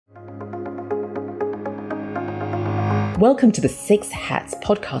Welcome to the Six Hats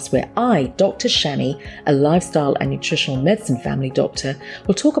podcast, where I, Dr. Shami, a lifestyle and nutritional medicine family doctor,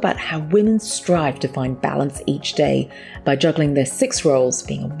 will talk about how women strive to find balance each day by juggling their six roles,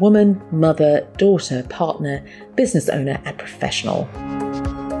 being a woman, mother, daughter, partner, business owner, and professional.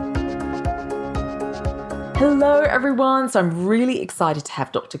 Hello everyone, so I'm really excited to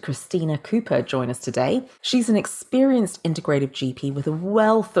have Dr. Cristina Cooper join us today. She's an experienced integrative GP with a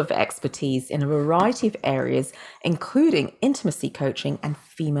wealth of expertise in a variety of areas, including intimacy coaching and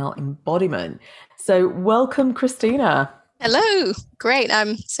female embodiment. So welcome, Cristina. Hello. Great.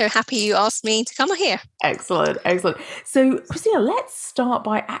 I'm so happy you asked me to come here. Excellent. So, Cristina, let's start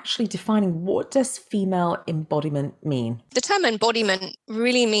by actually defining, what does female embodiment mean? The term embodiment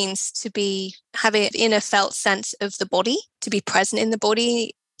really means to have an inner felt sense of the body, to be present in the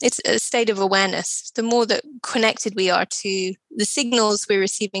body. It's a state of awareness. The more that connected we are to the signals we're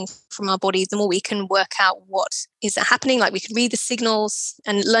receiving from our body, the more we can work out what is happening. Like we could read the signals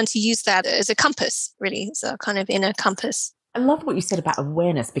and learn to use that as a compass, really. It's a kind of inner compass. I love what you said about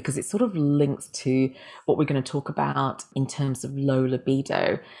awareness, because it sort of links to what we're going to talk about in terms of low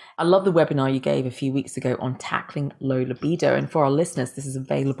libido. I love the webinar you gave a few weeks ago on tackling low libido. And for our listeners, this is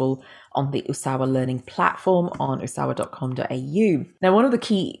available on the Usawa Learning platform on usawa.com.au. Now, one of the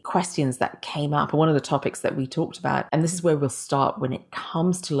key questions that came up, and one of the topics that we talked about, and this is where we'll start when it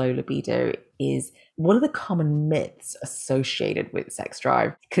comes to low libido, is what are the common myths associated with sex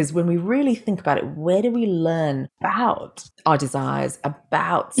drive? Because when we really think about it, where do we learn about our desires,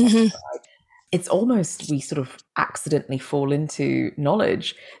 about sex drive? It's almost we sort of accidentally fall into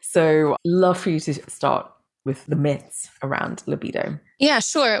knowledge. So love for you to start with the myths around libido. Yeah,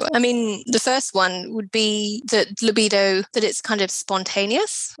 sure. I mean, the first one would be that libido, that it's kind of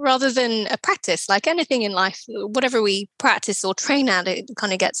spontaneous rather than a practice. Like anything in life, whatever we practice or train at, it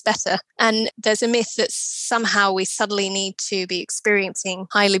kind of gets better. And there's a myth that somehow we suddenly need to be experiencing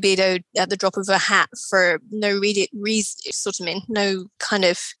high libido at the drop of a hat for no reason, no kind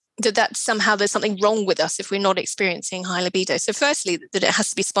of that somehow there's something wrong with us if we're not experiencing high libido. So firstly, that it has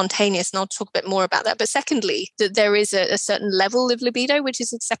to be spontaneous, and I'll talk a bit more about that. But secondly, that there is a certain level of libido which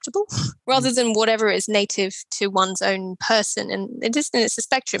is acceptable rather than whatever is native to one's own person. And it's a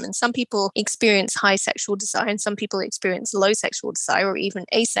spectrum. And some people experience high sexual desire and some people experience low sexual desire or even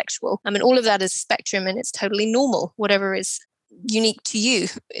asexual. I mean, all of that is a spectrum and it's totally normal, whatever is unique to you.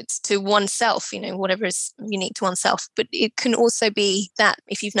 It's to oneself, whatever is unique to oneself. But it can also be that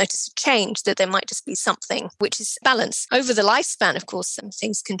if you've noticed a change, that there might just be something which is balance. Over the lifespan, of course, some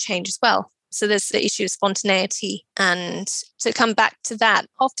things can change as well. So there's the issue of spontaneity. And to come back to that,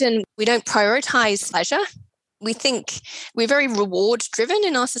 often we don't prioritize pleasure. We think we're very reward driven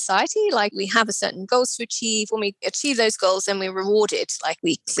in our society. Like we have a certain goals to achieve. When we achieve those goals, then we're rewarded. Like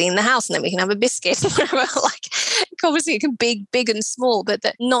we clean the house and then we can have a biscuit or whatever. Like obviously it can be big and small, but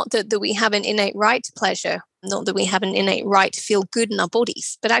not that we have an innate right to pleasure. Not that we have an innate right to feel good in our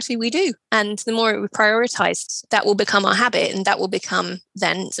bodies, but actually we do. And the more we prioritize, that will become our habit and that will become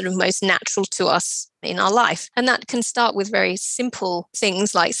then sort of most natural to us in our life. And that can start with very simple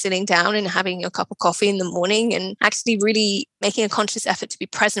things like sitting down and having your cup of coffee in the morning and actually really making a conscious effort to be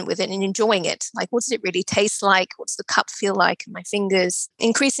present with it and enjoying it. Like, what does it really taste like? What's the cup feel like in my fingers?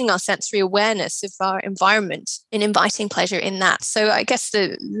 Increasing our sensory awareness of our environment and inviting pleasure in that. So I guess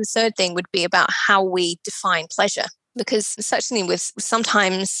the third thing would be about how we define pleasure. Because certainly with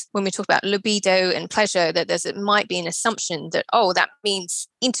sometimes when we talk about libido and pleasure, that it might be an assumption that, that means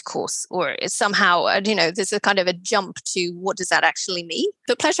intercourse, or it's somehow, there's a kind of a jump to what does that actually mean?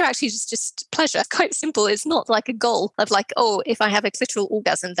 But pleasure actually is just pleasure. It's quite simple. It's not like a goal of like, if I have a clitoral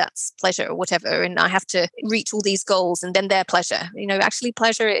orgasm, that's pleasure or whatever. And I have to reach all these goals and then they're pleasure. Actually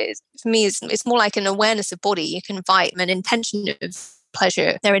pleasure is, for me, it's more like an awareness of body. You can invite an intention of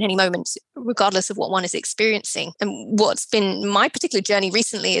pleasure there at any moment, regardless of what one is experiencing. And what's been my particular journey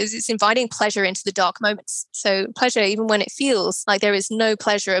recently is it's inviting pleasure into the dark moments. So pleasure, even when it feels like there is no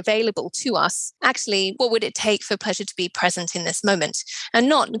pleasure available to us, actually, what would it take for pleasure to be present in this moment? And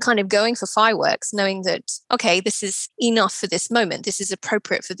not kind of going for fireworks, knowing that, okay, this is enough for this moment. This is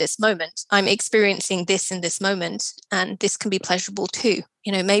appropriate for this moment. I'm experiencing this in this moment, and this can be pleasurable too.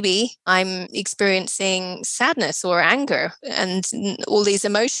 Maybe I'm experiencing sadness or anger and all these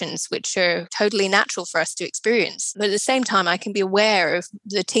emotions, which are totally natural for us to experience. But at the same time, I can be aware of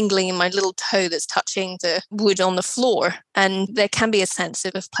the tingling in my little toe that's touching the wood on the floor. And there can be a sense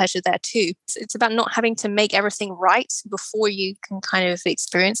of pleasure there too. It's about not having to make everything right before you can kind of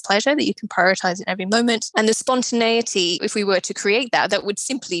experience pleasure, that you can prioritize in every moment. And the spontaneity, if we were to create that would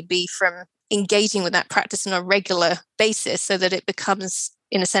simply be from engaging with that practice on a regular basis so that it becomes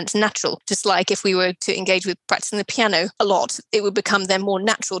in a sense, natural. Just like if we were to engage with practicing the piano a lot, it would become then more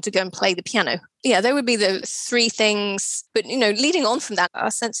natural to go and play the piano. Yeah, there would be the three things. But, leading on from that,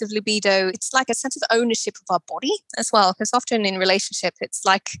 our sense of libido, it's like a sense of ownership of our body as well. Because often in relationship, it's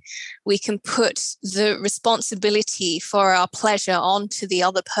like we can put the responsibility for our pleasure onto the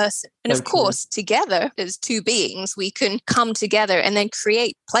other person. And of course, together as two beings, we can come together and then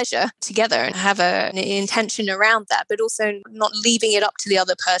create pleasure together and have an intention around that, but also not leaving it up to the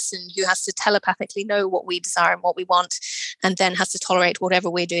other person who has to telepathically know what we desire and what we want, and then has to tolerate whatever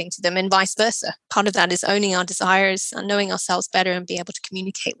we're doing to them, and vice versa. Part of that is owning our desires and knowing ourselves better and being able to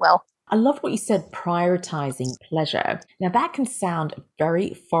communicate well. I love what you said, prioritizing pleasure. Now, that can sound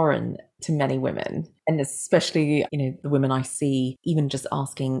very foreign to many women, and especially, the women I see, even just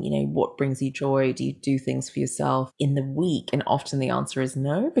asking, what brings you joy? Do you do things for yourself in the week? And often the answer is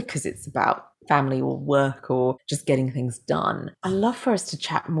no, because it's about family or work or just getting things done. I'd love for us to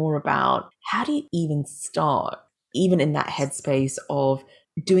chat more about how do you even start, even in that headspace of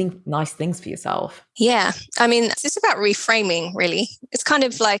doing nice things for yourself? Yeah. I mean, it's just about reframing, really. It's kind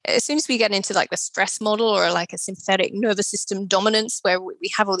of like, as soon as we get into like the stress model or like a sympathetic nervous system dominance, where we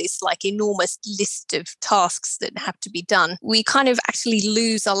have all this like enormous list of tasks that have to be done, we kind of actually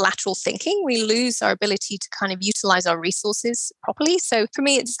lose our lateral thinking. We lose our ability to kind of utilize our resources properly. So for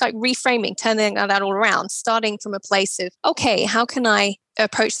me, it's like reframing, turning that all around, starting from a place of, okay, how can I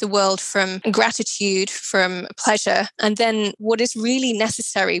approach the world from gratitude, from pleasure, and then what is really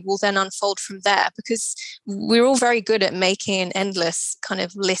necessary will then unfold from there, because we're all very good at making an endless kind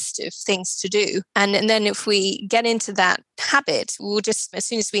of list of things to do. And then if we get into that habit, we'll just, as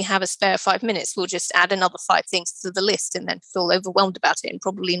soon as we have a spare 5 minutes, we'll just add another 5 things to the list and then feel overwhelmed about it and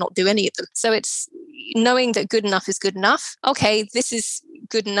probably not do any of them. So it's knowing that good enough is good enough. Okay, this is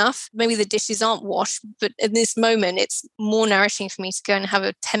good enough. Maybe the dishes aren't washed, but in this moment, it's more nourishing for me to go and have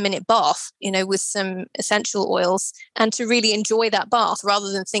a 10-minute bath, with some essential oils, and to really enjoy that bath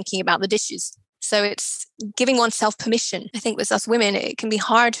rather than thinking about the dishes. So it's giving oneself permission. I think with us women, it can be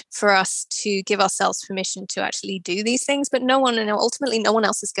hard for us to give ourselves permission to actually do these things, but ultimately no one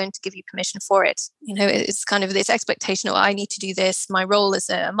else is going to give you permission for it. It's kind of this expectation of, I need to do this. My role as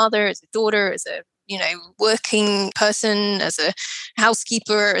a mother, as a daughter, as a working person, as a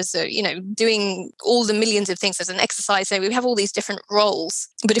housekeeper, as a, doing all the millions of things, as an exerciser. We have all these different roles.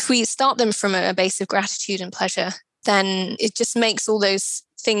 But if we start them from a base of gratitude and pleasure, then it just makes all those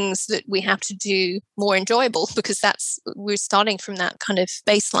things that we have to do more enjoyable, because we're starting from that kind of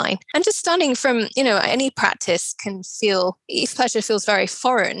baseline. And just starting from, any practice can feel, if pleasure feels very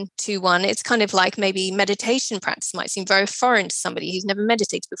foreign to one, it's kind of like maybe meditation practice might seem very foreign to somebody who's never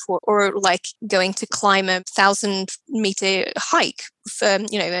meditated before, or like going to climb a 1,000-meter hike for,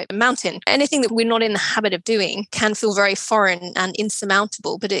 a mountain. Anything that we're not in the habit of doing can feel very foreign and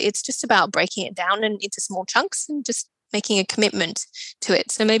insurmountable, but it's just about breaking it down and into small chunks and just making a commitment to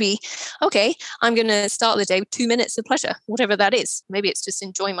it. So maybe, okay, I'm going to start the day with 2 minutes of pleasure, whatever that is. Maybe it's just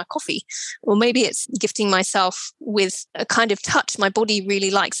enjoying my coffee, or maybe it's gifting myself with a kind of touch my body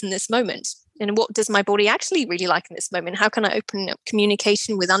really likes in this moment. And what does my body actually really like in this moment? How can I open up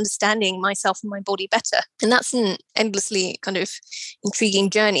communication with understanding myself and my body better? And that's an endlessly kind of intriguing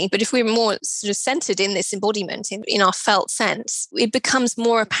journey. But if we're more sort of centered in this embodiment, in our felt sense, it becomes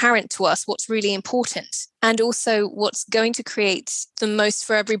more apparent to us what's really important, and also what's going to create the most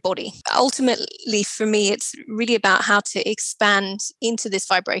for everybody. Ultimately, for me, it's really about how to expand into this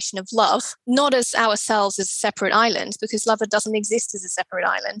vibration of love, not as ourselves as a separate island, because love doesn't exist as a separate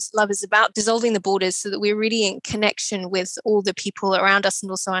island. Love is about dissolving the borders so that we're really in connection with all the people around us and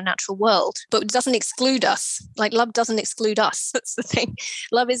also our natural world. But it doesn't exclude us. Like, love doesn't exclude us. That's the thing.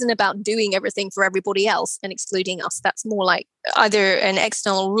 Love isn't about doing everything for everybody else and excluding us. That's more like either an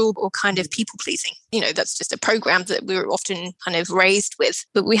external rule or kind of people pleasing. That's just a program that we were often kind of raised with.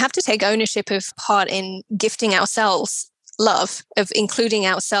 But we have to take ownership of part in gifting ourselves love, of including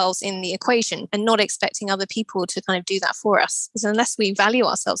ourselves in the equation and not expecting other people to kind of do that for us. Because unless we value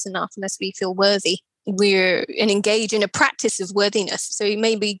ourselves enough, unless we feel worthy, we're engaged in a practice of worthiness. So you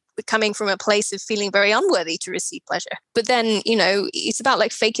may be coming from a place of feeling very unworthy to receive pleasure. But then, it's about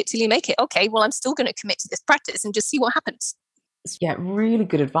like fake it till you make it. Okay, well, I'm still going to commit to this practice and just see what happens. Yeah, really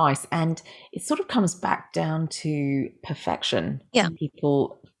good advice. And it sort of comes back down to perfection. Yeah.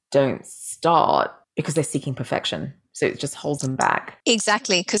 People don't start because they're seeking perfection. So it just holds them back.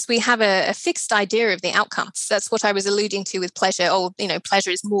 Exactly, because we have a fixed idea of the outcomes. That's what I was alluding to with pleasure.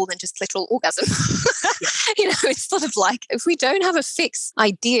 Pleasure is more than just clitoral orgasm. It's sort of like, if we don't have a fixed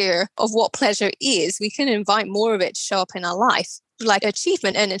idea of what pleasure is, we can invite more of it to show up in our life. like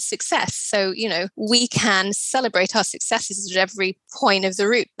achievement and a success. So, we can celebrate our successes at every point of the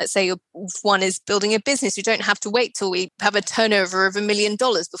route. Let's say one is building a business. We don't have to wait till we have a turnover of $1 million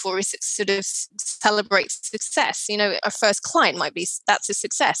before we sort of celebrate success. Our first client that's a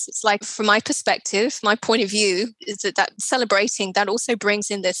success. It's like, from my perspective, my point of view is that celebrating, that also brings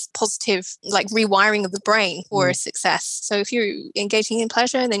in this positive, like, rewiring of the brain for a success. So if you're engaging in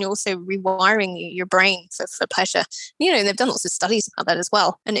pleasure, then you're also rewiring your brain for pleasure. They've done lots of studies about that as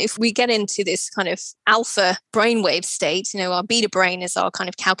well. And if we get into this kind of alpha brainwave state, our beta brain is our kind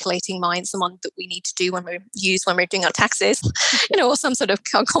of calculating mind, the one that we need to do when we're doing our taxes, or some sort of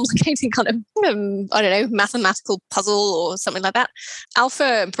complicated kind of, I don't know, mathematical puzzle or something like that.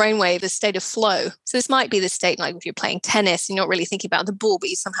 Alpha brainwave is state of flow. So this might be the state, like if you're playing tennis, you're not really thinking about the ball, but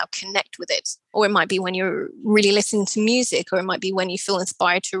you somehow connect with it. Or it might be when you're really listening to music, or it might be when you feel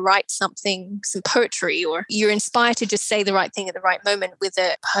inspired to write something, some poetry, or you're inspired to just say the right thing at the right moment with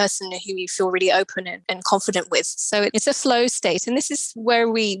a person who you feel really open and confident with. So it's a flow state. And this is where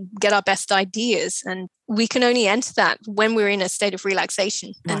we get our best ideas. And we can only enter that when we're in a state of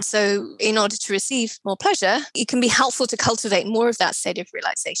relaxation. Right. And so in order to receive more pleasure, it can be helpful to cultivate more of that state of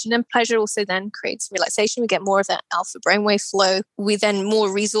relaxation. And pleasure also then creates relaxation. We get more of that alpha brainwave flow. We then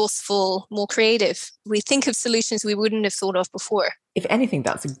more resourceful, more creative. We think of solutions we wouldn't have thought of before. If anything,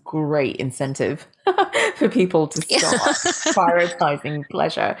 that's a great incentive for people to start prioritizing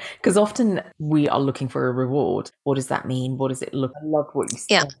pleasure, because often we are looking for a reward. What does that mean? What does it look? I love what you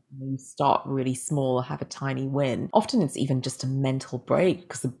said. You start really small, have a tiny win. Often it's even just a mental break,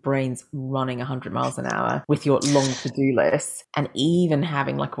 because the brain's running 100 miles an hour with your long to-do list. And even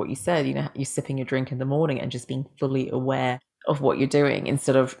having, like what you said, you're sipping your drink in the morning and just being fully aware of what you're doing,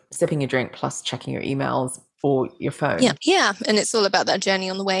 instead of sipping your drink plus checking your emails or your phone. Yeah. And it's all about that journey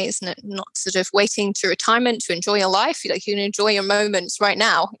on the way, isn't it? Not sort of waiting to retirement to enjoy your life. Like, you can enjoy your moments right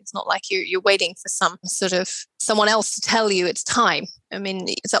now. It's not like you're waiting for some sort of someone else to tell you it's time. I mean,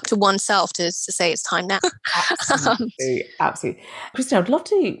 it's up to oneself to say it's time now. Absolutely. Cristina, I'd love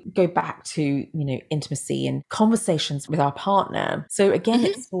to go back to, intimacy and conversations with our partner. So again,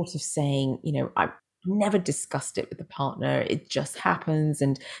 it's sort of saying, I've never discussed it with the partner. It just happens.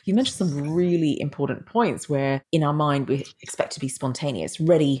 And you mentioned some really important points where in our mind, we expect to be spontaneous,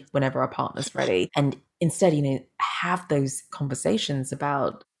 ready whenever our partner's ready. And instead, have those conversations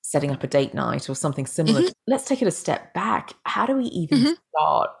about setting up a date night or something similar. Let's take it a step back. How do we even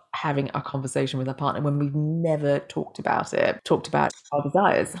start having a conversation with our partner when we've never talked about our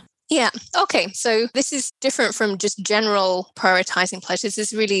desires? Yeah. Okay. So this is different from just general prioritizing pleasures.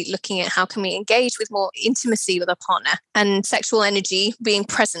 This is really looking at how can we engage with more intimacy with our partner and sexual energy being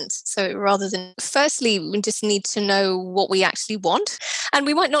present. So rather than, firstly, we just need to know what we actually want. And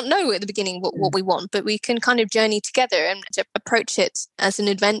we might not know at the beginning what we want, but we can kind of journey together and approach it as an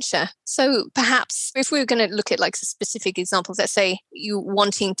adventure. So perhaps if we were going to look at like specific examples, let's say you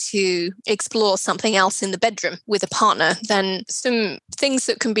wanting to explore something else in the bedroom with a partner, then some things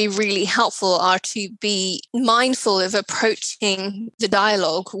that can be really helpful are to be mindful of approaching the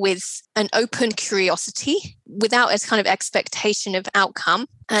dialogue with an open curiosity without a kind of expectation of outcome,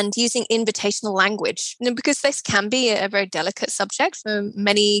 and using invitational language, because this can be a very delicate subject for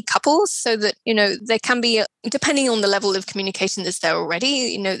many couples, so that, there can be, depending on the level of communication that's there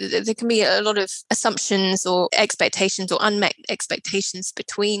already, there can be a lot of assumptions or expectations or unmet expectations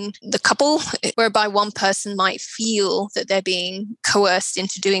between the couple, whereby one person might feel that they're being coerced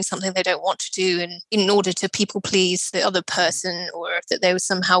into doing something they don't want to do, and in order to people please the other person, or that they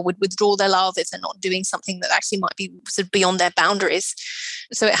somehow would withdraw their love if they're not doing something that actually might be sort of beyond their boundaries.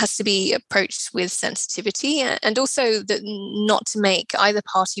 So it has to be approached with sensitivity, and also that not to make either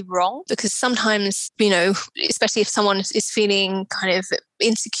party wrong, because sometimes, especially if someone is feeling kind of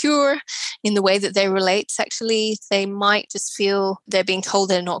insecure in the way that they relate sexually, they might just feel they're being told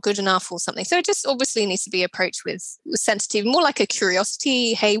they're not good enough or something. So it just obviously needs to be approached with sensitivity, more like a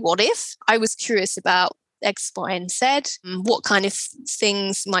curiosity. Hey, what if I was curious about X, Y, and Z? What kind of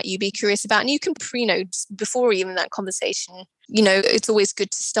things might you be curious about? And you can, before even that conversation, it's always good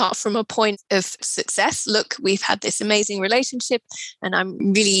to start from a point of success. Look, we've had this amazing relationship, and I'm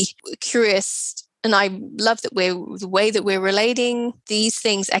really curious. And I love that the way that we're relating, these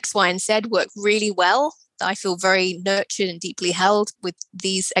things, X, Y, and Z, work really well. I feel very nurtured and deeply held with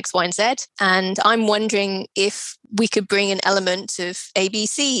these X, Y, and Z. And I'm wondering if we could bring an element of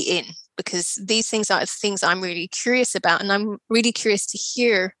ABC in, because these things are things I'm really curious about. And I'm really curious to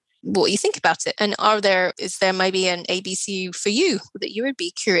hear what you think about it. And is there maybe an ABC for you that you would be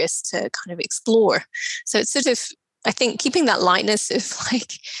curious to kind of explore? So it's sort of I think keeping that lightness of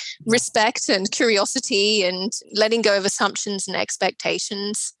like respect and curiosity and letting go of assumptions and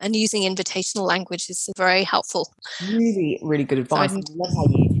expectations and using invitational language is very helpful. Really, really good advice. I love how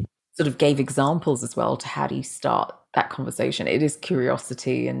you sort of gave examples as well to how do you start that conversation. It is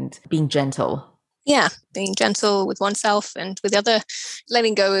curiosity and being gentle. Yeah, being gentle with oneself and with the other,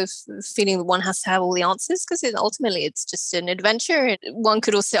 letting go of feeling that one has to have all the answers, because ultimately it's just an adventure. And one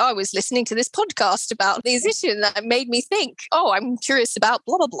could also say, I was listening to this podcast about these issues that made me think, I'm curious about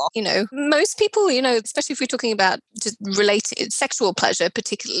blah, blah, blah. Most people, especially if we're talking about just related sexual pleasure,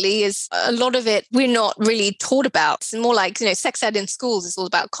 particularly, is a lot of it we're not really taught about. It's more like, sex ed in schools is all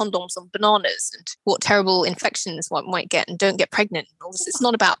about condoms on bananas and what terrible infections one might get and don't get pregnant. And all this. It's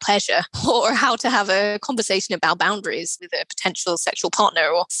not about pleasure or how to have a conversation about boundaries with a potential sexual partner,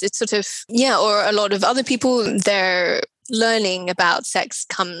 or it's sort of, or a lot of other people, they're learning about sex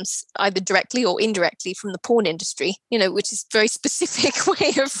comes either directly or indirectly from the porn industry, which is a very specific way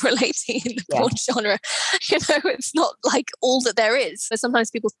of relating in the porn genre. It's not like all that there is. But sometimes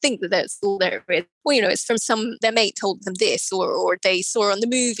people think that that's all there is. Well, it's from their mate told them this, or they saw on the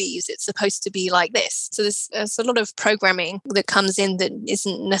movies, it's supposed to be like this. So there's a lot of programming that comes in that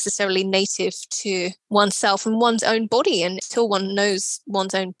isn't necessarily native to oneself and one's own body. And until one knows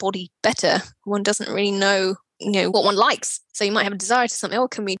one's own body better, one doesn't really know what one likes. So you might have a desire to something,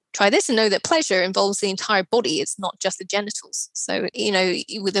 can we try this? And know that pleasure involves the entire body. It's not just the genitals. So,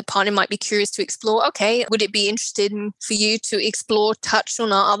 with a partner might be curious to explore, would it be interested for you to explore touch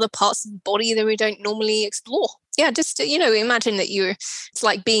on our other parts of the body that we don't normally explore? Yeah, just, imagine that it's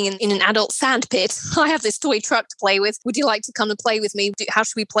like being in an adult sand pit. I have this toy truck to play with. Would you like to come and play with me? How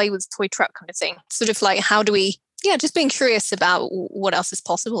should we play with the toy truck kind of thing? Sort of like, how do we, just being curious about what else is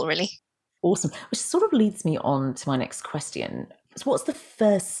possible, really. Awesome. Which sort of leads me on to my next question. So what's the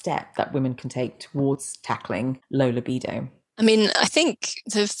first step that women can take towards tackling low libido? I mean, I think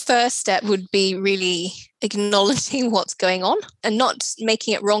the first step would be really acknowledging what's going on and not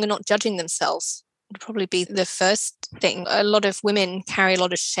making it wrong and not judging themselves. Would probably be the first thing. A lot of women carry a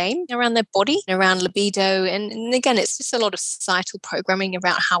lot of shame around their body, around libido. And again, it's just a lot of societal programming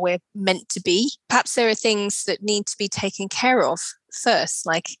around how we're meant to be. Perhaps there are things that need to be taken care of first,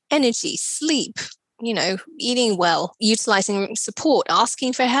 like energy, sleep, eating well, utilizing support,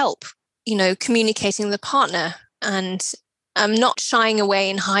 asking for help, communicating with the partner, and not shying away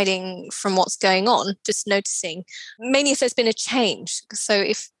and hiding from what's going on, just noticing, mainly if there's been a change. So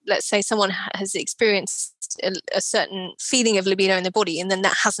if, let's say, someone has experienced a certain feeling of libido in their body and then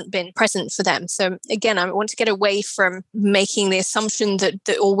that hasn't been present for them. So again, I want to get away from making the assumption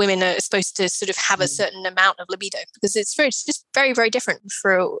that all women are supposed to sort of have a certain amount of libido, because it's just very, very different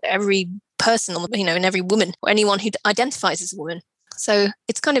for every person, and every woman or anyone who identifies as a woman. So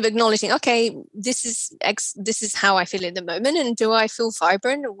it's kind of acknowledging, this is how I feel in the moment, and do I feel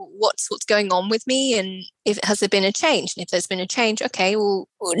vibrant? What's going on with me? And has there been a change? And if there's been a change,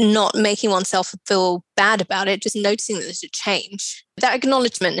 not making oneself feel bad about it, just noticing that there's a change. That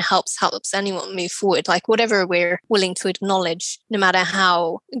acknowledgement helps anyone move forward. Like whatever we're willing to acknowledge, no matter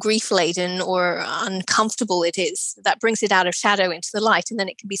how grief-laden or uncomfortable it is, that brings it out of shadow into the light, and then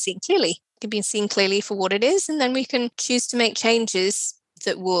it can be seen clearly. Can be seen clearly for what it is, and then we can choose to make changes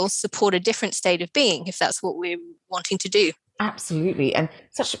that will support a different state of being if that's what we're wanting to do. Absolutely. And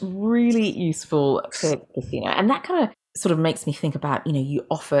such really useful tip, Cristina. And that kind of sort of makes me think about, you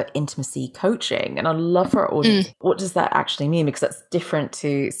offer intimacy coaching, and I'd love for our audience, what does that actually mean? Because that's different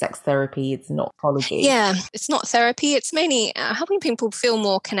to sex therapy. It's not apology. Yeah, it's not therapy. It's mainly helping people feel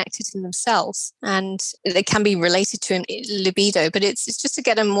more connected to themselves, and they can be related to libido, but it's just to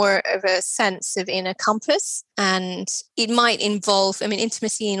get a more of a sense of inner compass. And it might involve,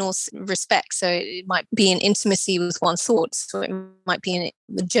 intimacy in all respects. So it might be an intimacy with one's thoughts, or it might be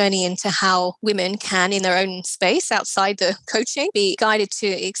a journey into how women can, in their own space outside the coaching, be guided to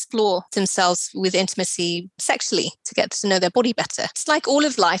explore themselves with intimacy sexually, to get to know their body better. It's like all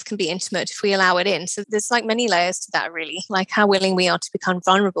of life can be intimate if we allow it in. So there's like many layers to that, really, like how willing we are to become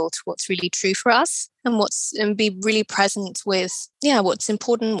vulnerable to what's really true for us, and be really present with, what's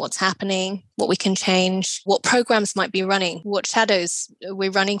important, what's happening, what we can change, what programs might be running, what shadows we're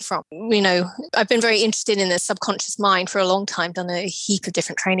running from. I've been very interested in the subconscious mind for a long time, done a heap of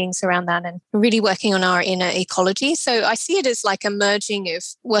different trainings around that, and really working on our inner ecology. So I see it as like a merging of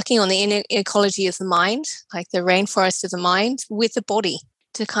working on the inner ecology of the mind, like the rainforest of the mind, with the body,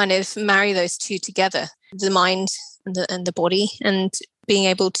 to kind of marry those two together, the mind and the body, and being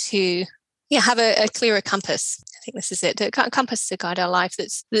able to have a clearer compass. I think this is it. A compass to guide our life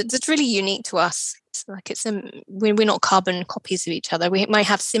that's really unique to us. It's like we're not carbon copies of each other. We might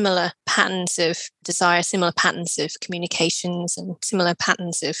have similar patterns of desire, similar patterns of communications, and similar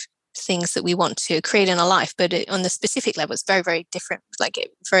patterns of things that we want to create in our life. But on the specific level, it's very, very different.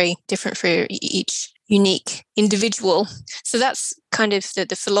 Very different for each unique individual. So that's kind of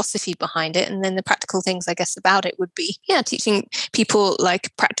the philosophy behind it. And then the practical things, I guess, about it would be, teaching people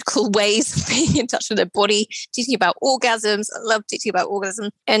like practical ways of being in touch with their body, teaching about orgasms. I love teaching about orgasm,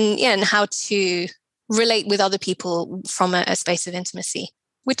 and how to relate with other people from a space of intimacy.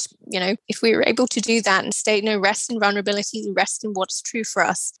 Which, if we were able to do that and rest in vulnerability, rest in what's true for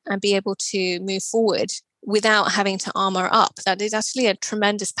us, and be able to move forward without having to armor up, that is actually a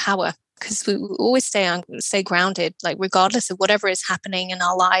tremendous power. Because we always stay grounded, like regardless of whatever is happening in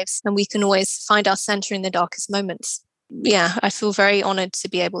our lives, and we can always find our center in the darkest moments. Yeah, I feel very honored to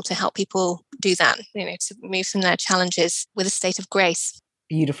be able to help people do that, to move from their challenges with a state of grace.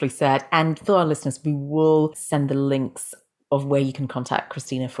 Beautifully said. And for our listeners, we will send the links of where you can contact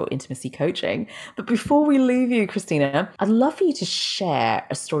Cristina for intimacy coaching. But before we leave you, Cristina, I'd love for you to share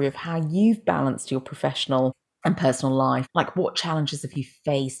a story of how you've balanced your professional and personal life. Like, what challenges have you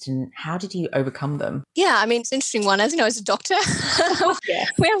faced and how did you overcome them? Yeah, I mean, it's an interesting one. As you know, as a doctor,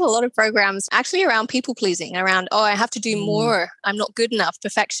 we have a lot of programs actually around people pleasing, around, I have to do more. I'm not good enough,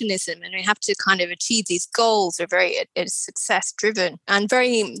 perfectionism. And we have to kind of achieve these goals. Are very success driven and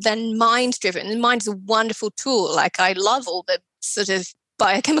very then mind driven. And mind is a wonderful tool. Like, I love all the sort of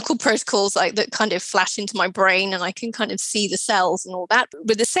biochemical protocols that kind of flash into my brain, and I can kind of see the cells and all that.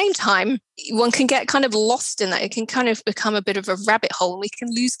 But at the same time, one can get kind of lost in that. It can kind of become a bit of a rabbit hole, and we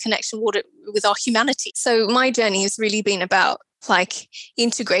can lose connection with our humanity. So my journey has really been about like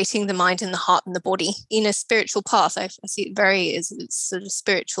integrating the mind and the heart and the body in a spiritual path. I see it very as sort of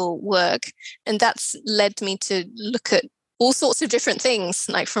spiritual work. And that's led me to look at all sorts of different things,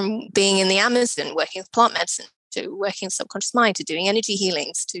 like from being in the Amazon, working with plant medicine, to working with subconscious mind, to doing energy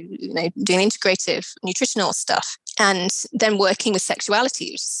healings, to doing integrative nutritional stuff, and then working with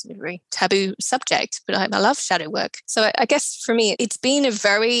sexuality, which is a very taboo subject. But I love shadow work. So I guess for me, it's been a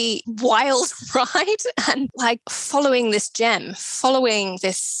very wild ride, and like following this gem, following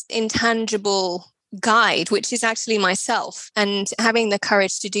this intangible guide, which is actually myself, and having the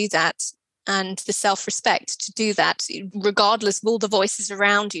courage to do that. And the self-respect to do that, regardless of all the voices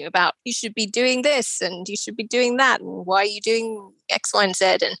around you about you should be doing this and you should be doing that, and why are you doing X, Y, and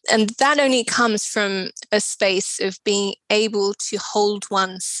Z? And that only comes from a space of being able to hold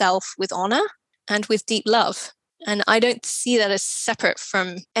oneself with honor and with deep love. And I don't see that as separate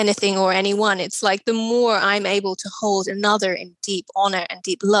from anything or anyone. It's like the more I'm able to hold another in deep honor and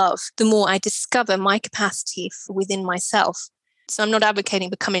deep love, the more I discover my capacity within myself. So I'm not advocating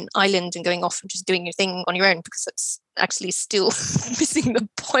becoming an island and going off and just doing your thing on your own, because that's actually still missing the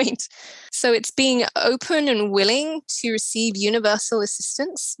point. So it's being open and willing to receive universal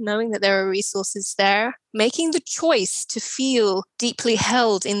assistance, knowing that there are resources there, making the choice to feel deeply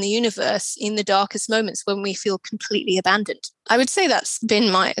held in the universe in the darkest moments when we feel completely abandoned. I would say that's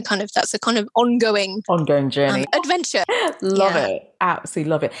been that's a kind of ongoing journey, adventure. Love it. Absolutely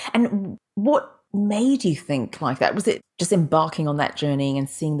love it. And what made you think like that? Was it just embarking on that journey and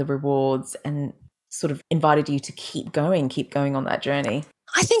seeing the rewards and sort of invited you to keep going on that journey?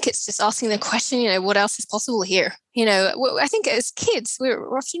 I think it's just asking the question, what else is possible here? I think as kids,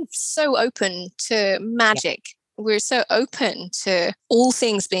 we're often so open to magic. Yeah. We're so open to all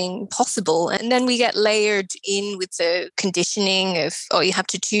things being possible. And then we get layered in with the conditioning of, you have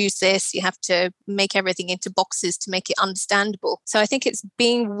to choose this, you have to make everything into boxes to make it understandable. So I think it's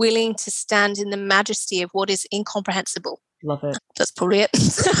being willing to stand in the majesty of what is incomprehensible. Love it. That's probably it.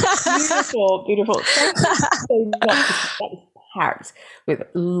 Beautiful. Thank you so much. That was packed with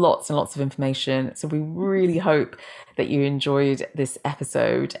lots and lots of information. So we really hope that you enjoyed this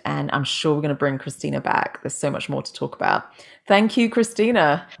episode, and I'm sure we're going to bring Cristina back. There's so much more to talk about. Thank you,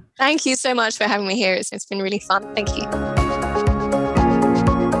 Cristina. Thank you so much for having me here. It's been really fun. Thank you.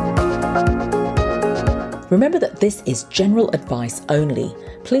 Remember that this is general advice only.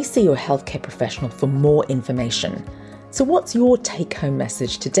 Please see your healthcare professional for more information. So what's your take-home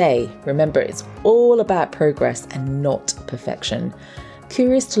message today? Remember, it's all about progress and not perfection.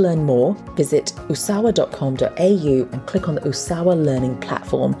 Curious to learn more? Visit usawa.com.au and click on the Usawa Learning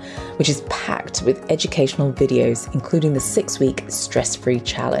Platform, which is packed with educational videos, including the 6-week stress-free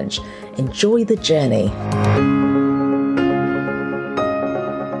challenge. Enjoy the journey.